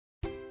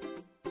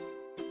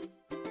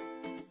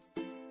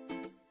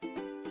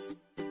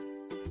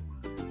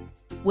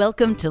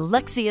Welcome to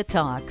Lexia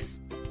Talks,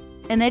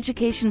 an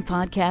education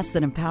podcast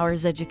that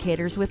empowers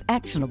educators with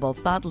actionable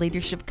thought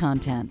leadership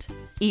content.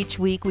 Each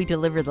week, we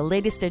deliver the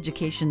latest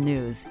education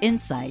news,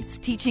 insights,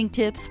 teaching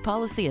tips,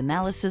 policy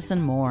analysis,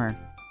 and more.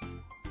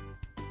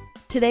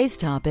 Today's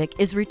topic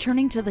is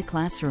returning to the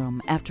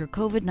classroom after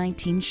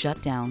COVID-19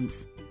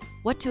 shutdowns.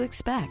 What to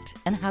expect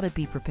and how to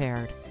be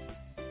prepared.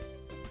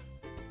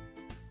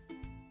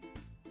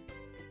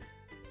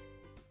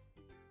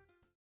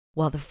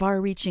 While the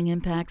far-reaching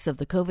impacts of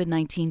the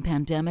COVID-19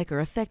 pandemic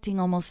are affecting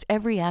almost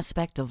every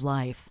aspect of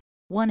life,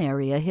 one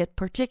area hit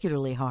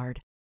particularly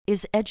hard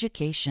is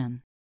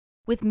education.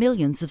 With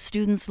millions of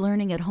students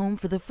learning at home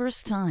for the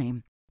first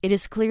time, it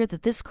is clear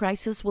that this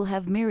crisis will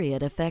have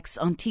myriad effects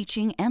on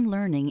teaching and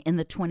learning in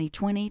the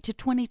 2020 to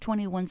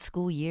 2021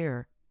 school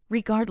year,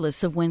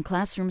 regardless of when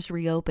classrooms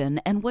reopen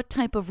and what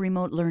type of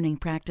remote learning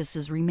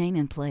practices remain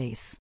in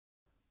place.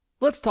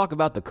 Let's talk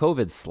about the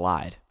COVID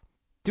slide.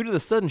 Due to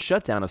the sudden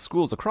shutdown of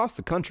schools across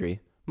the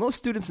country, most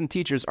students and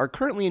teachers are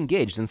currently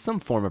engaged in some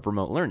form of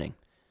remote learning.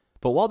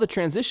 But while the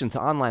transition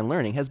to online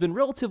learning has been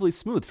relatively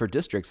smooth for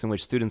districts in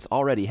which students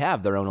already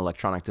have their own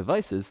electronic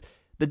devices,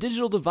 the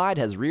digital divide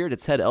has reared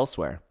its head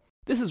elsewhere.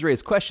 This has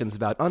raised questions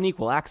about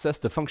unequal access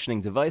to functioning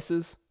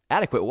devices,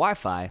 adequate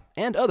Wi-Fi,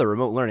 and other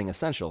remote learning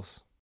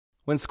essentials.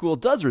 When school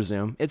does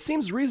resume, it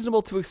seems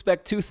reasonable to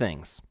expect two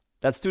things: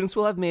 that students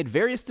will have made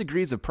various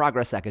degrees of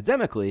progress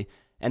academically,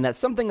 and that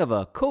something of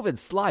a COVID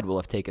slide will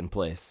have taken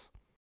place.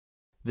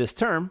 This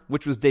term,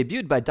 which was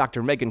debuted by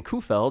Dr. Megan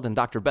Kuhfeld and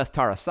Dr. Beth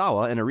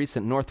Tarasawa in a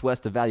recent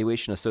Northwest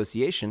Evaluation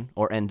Association,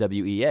 or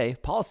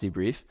NWEA, policy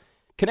brief,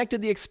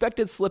 connected the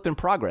expected slip in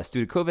progress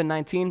due to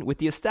COVID-19 with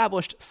the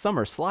established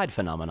summer slide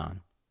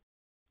phenomenon.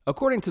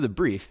 According to the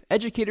brief,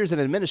 educators and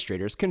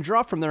administrators can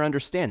draw from their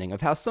understanding of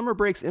how summer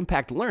breaks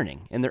impact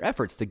learning in their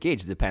efforts to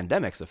gauge the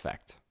pandemic's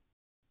effect.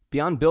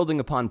 Beyond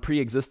building upon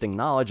pre-existing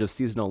knowledge of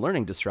seasonal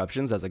learning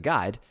disruptions as a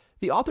guide,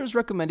 the authors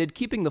recommended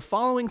keeping the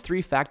following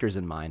three factors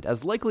in mind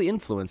as likely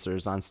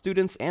influencers on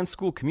students and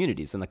school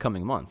communities in the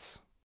coming months.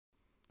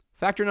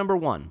 Factor number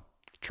 1,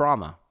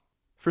 trauma.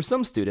 For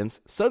some students,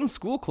 sudden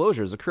school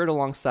closures occurred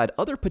alongside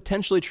other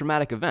potentially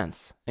traumatic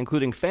events,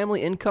 including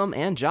family income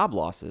and job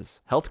losses,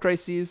 health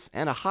crises,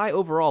 and a high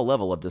overall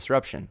level of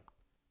disruption.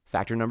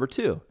 Factor number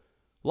 2,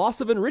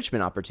 loss of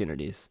enrichment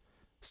opportunities.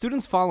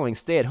 Students following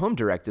stay-at-home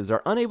directives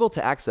are unable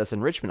to access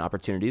enrichment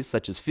opportunities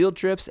such as field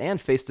trips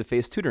and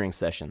face-to-face tutoring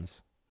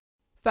sessions.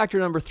 Factor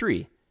number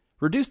 3,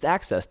 reduced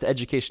access to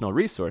educational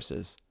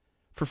resources.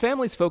 For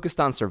families focused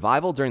on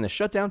survival during the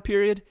shutdown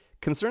period,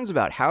 concerns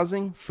about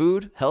housing,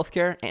 food,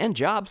 healthcare, and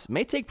jobs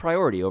may take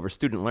priority over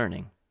student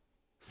learning.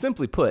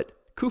 Simply put,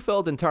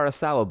 Kuhfeld and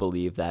Tarasawa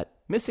believe that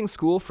missing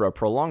school for a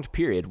prolonged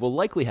period will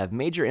likely have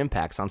major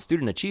impacts on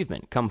student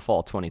achievement come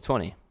fall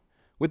 2020.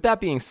 With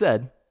that being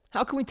said,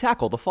 how can we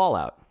tackle the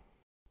fallout?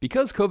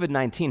 Because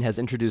COVID-19 has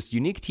introduced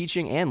unique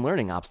teaching and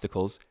learning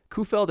obstacles,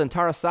 Kuhfeld and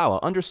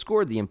Tarasawa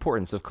underscored the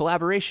importance of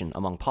collaboration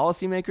among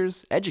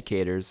policymakers,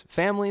 educators,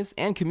 families,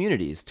 and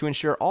communities to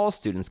ensure all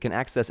students can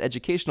access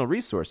educational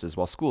resources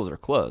while schools are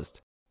closed.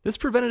 This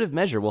preventative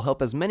measure will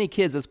help as many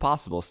kids as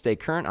possible stay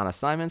current on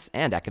assignments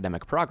and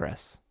academic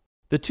progress.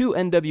 The two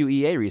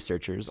NWEA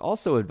researchers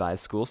also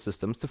advised school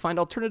systems to find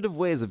alternative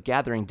ways of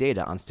gathering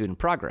data on student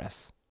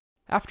progress.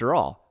 After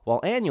all, while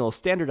annual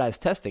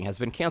standardized testing has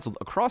been canceled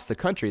across the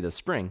country this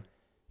spring,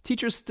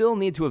 teachers still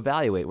need to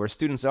evaluate where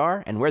students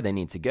are and where they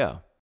need to go.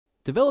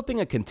 Developing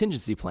a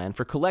contingency plan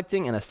for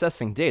collecting and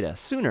assessing data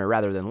sooner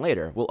rather than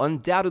later will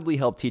undoubtedly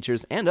help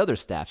teachers and other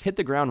staff hit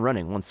the ground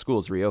running once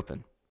schools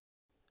reopen.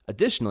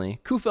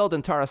 Additionally, Kuhfeld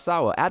and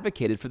Tarasawa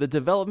advocated for the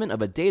development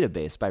of a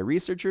database by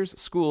researchers,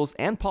 schools,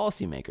 and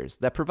policymakers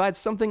that provides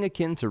something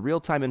akin to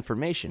real-time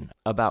information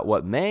about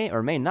what may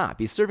or may not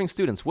be serving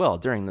students well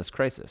during this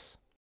crisis.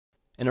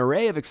 An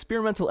array of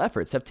experimental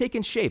efforts have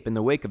taken shape in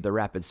the wake of the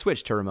rapid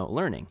switch to remote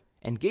learning,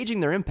 and gauging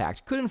their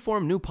impact could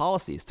inform new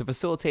policies to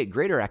facilitate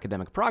greater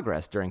academic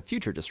progress during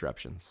future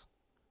disruptions.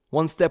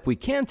 One step we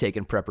can take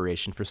in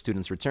preparation for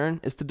students' return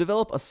is to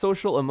develop a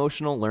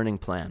social-emotional learning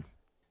plan.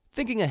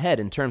 Thinking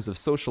ahead in terms of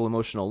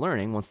social-emotional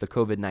learning once the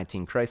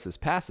COVID-19 crisis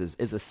passes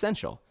is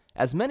essential,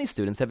 as many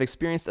students have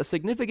experienced a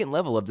significant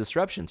level of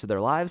disruption to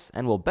their lives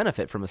and will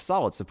benefit from a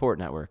solid support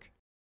network.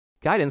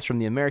 Guidance from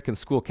the American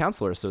School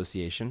Counselor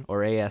Association,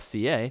 or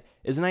ASCA,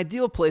 is an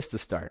ideal place to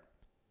start.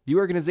 The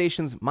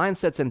organization's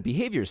Mindsets and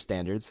Behaviors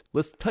Standards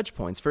list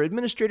touchpoints for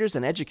administrators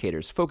and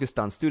educators focused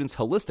on students'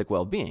 holistic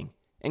well-being,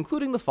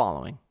 including the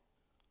following.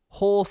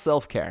 Whole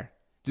self-care.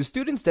 Do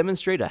students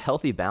demonstrate a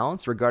healthy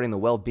balance regarding the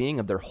well-being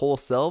of their whole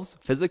selves,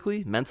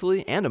 physically,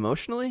 mentally, and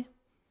emotionally?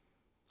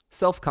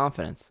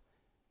 Self-confidence.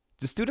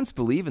 Do students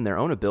believe in their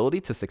own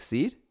ability to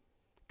succeed?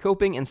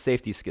 Coping and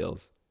safety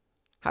skills.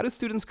 How do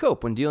students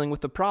cope when dealing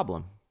with a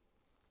problem?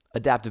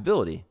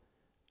 Adaptability.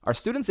 Are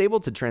students able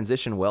to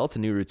transition well to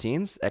new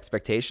routines,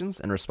 expectations,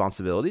 and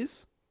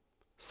responsibilities?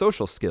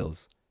 Social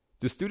skills.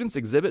 Do students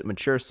exhibit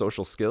mature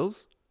social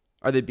skills?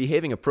 Are they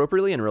behaving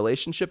appropriately in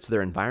relationship to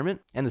their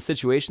environment and the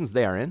situations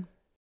they are in?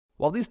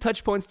 While these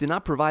touchpoints do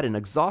not provide an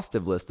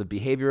exhaustive list of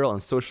behavioral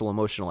and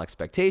social-emotional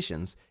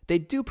expectations, they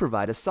do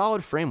provide a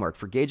solid framework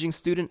for gauging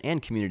student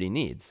and community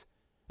needs.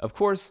 Of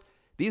course,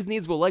 these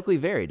needs will likely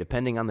vary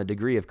depending on the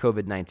degree of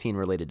COVID-19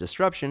 related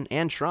disruption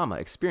and trauma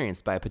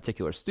experienced by a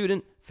particular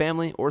student,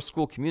 family, or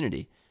school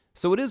community,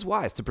 so it is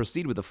wise to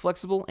proceed with a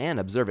flexible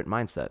and observant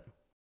mindset.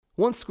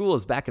 Once school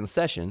is back in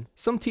session,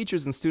 some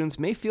teachers and students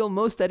may feel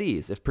most at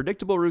ease if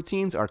predictable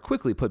routines are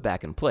quickly put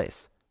back in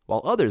place,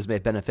 while others may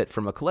benefit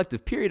from a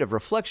collective period of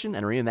reflection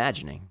and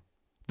reimagining.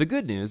 The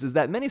good news is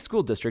that many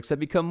school districts have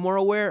become more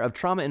aware of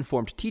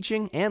trauma-informed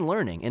teaching and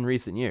learning in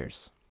recent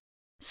years.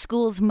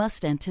 Schools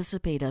must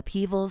anticipate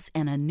upheavals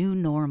and a new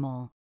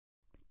normal.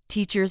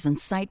 Teachers and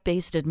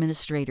site-based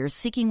administrators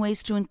seeking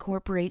ways to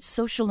incorporate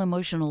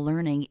social-emotional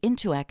learning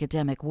into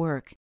academic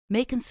work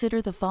may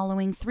consider the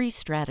following 3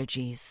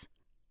 strategies.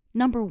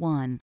 Number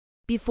 1,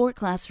 before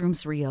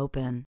classrooms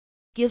reopen,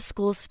 give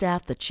school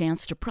staff the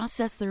chance to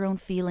process their own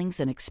feelings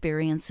and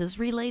experiences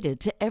related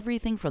to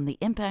everything from the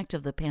impact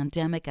of the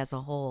pandemic as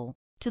a whole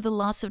to the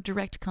loss of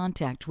direct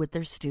contact with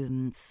their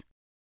students.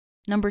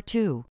 Number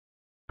 2,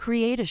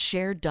 create a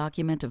shared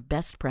document of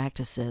best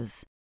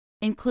practices,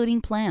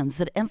 including plans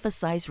that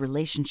emphasize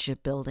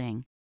relationship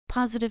building,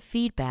 positive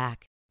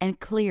feedback, and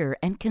clear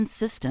and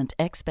consistent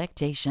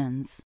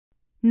expectations.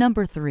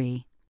 Number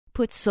 3,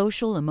 put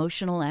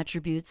social-emotional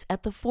attributes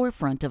at the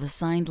forefront of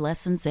assigned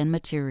lessons and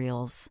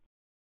materials.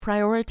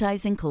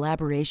 Prioritizing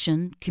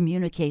collaboration,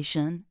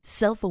 communication,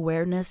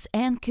 self-awareness,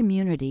 and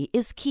community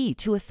is key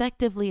to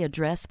effectively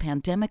address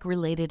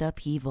pandemic-related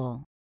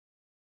upheaval.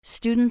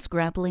 Students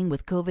grappling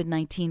with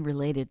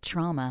COVID-19-related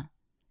trauma,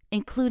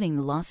 including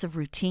the loss of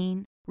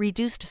routine,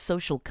 reduced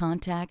social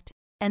contact,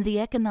 and the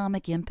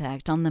economic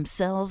impact on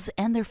themselves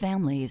and their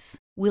families,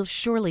 will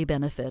surely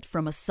benefit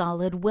from a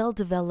solid,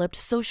 well-developed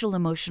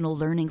social-emotional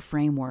learning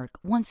framework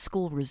once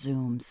school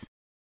resumes.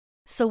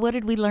 So what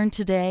did we learn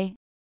today?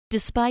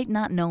 Despite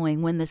not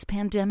knowing when this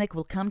pandemic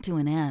will come to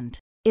an end,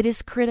 it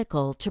is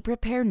critical to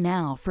prepare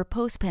now for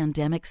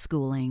post-pandemic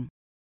schooling.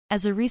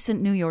 As a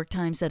recent New York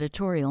Times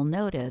editorial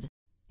noted,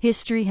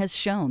 history has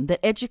shown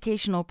that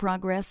educational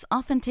progress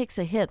often takes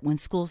a hit when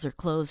schools are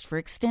closed for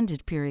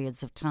extended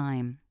periods of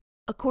time.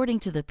 According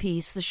to the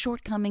piece, the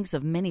shortcomings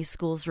of many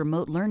schools'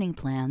 remote learning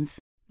plans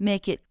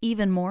make it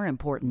even more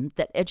important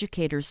that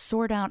educators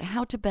sort out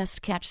how to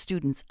best catch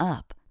students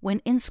up when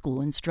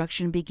in-school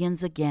instruction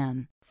begins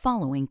again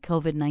following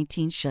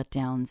COVID-19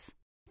 shutdowns.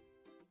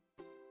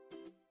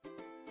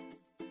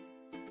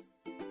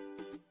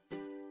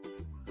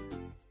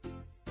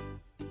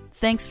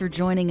 Thanks for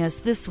joining us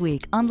this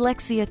week on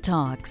Lexia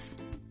Talks.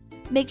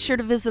 Make sure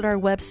to visit our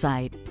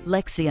website,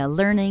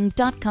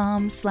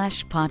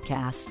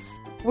 lexialearning.com/podcasts,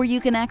 where you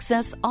can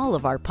access all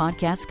of our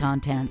podcast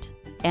content.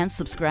 And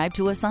subscribe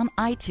to us on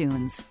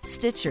iTunes,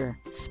 Stitcher,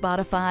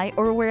 Spotify,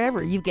 or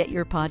wherever you get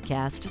your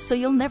podcast so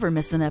you'll never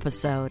miss an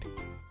episode.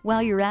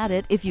 While you're at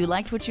it, if you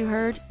liked what you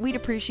heard, we'd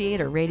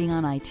appreciate a rating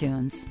on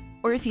iTunes.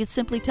 Or if you'd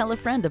simply tell a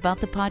friend about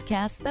the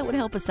podcast, that would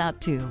help us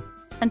out too.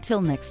 Until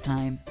next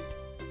time.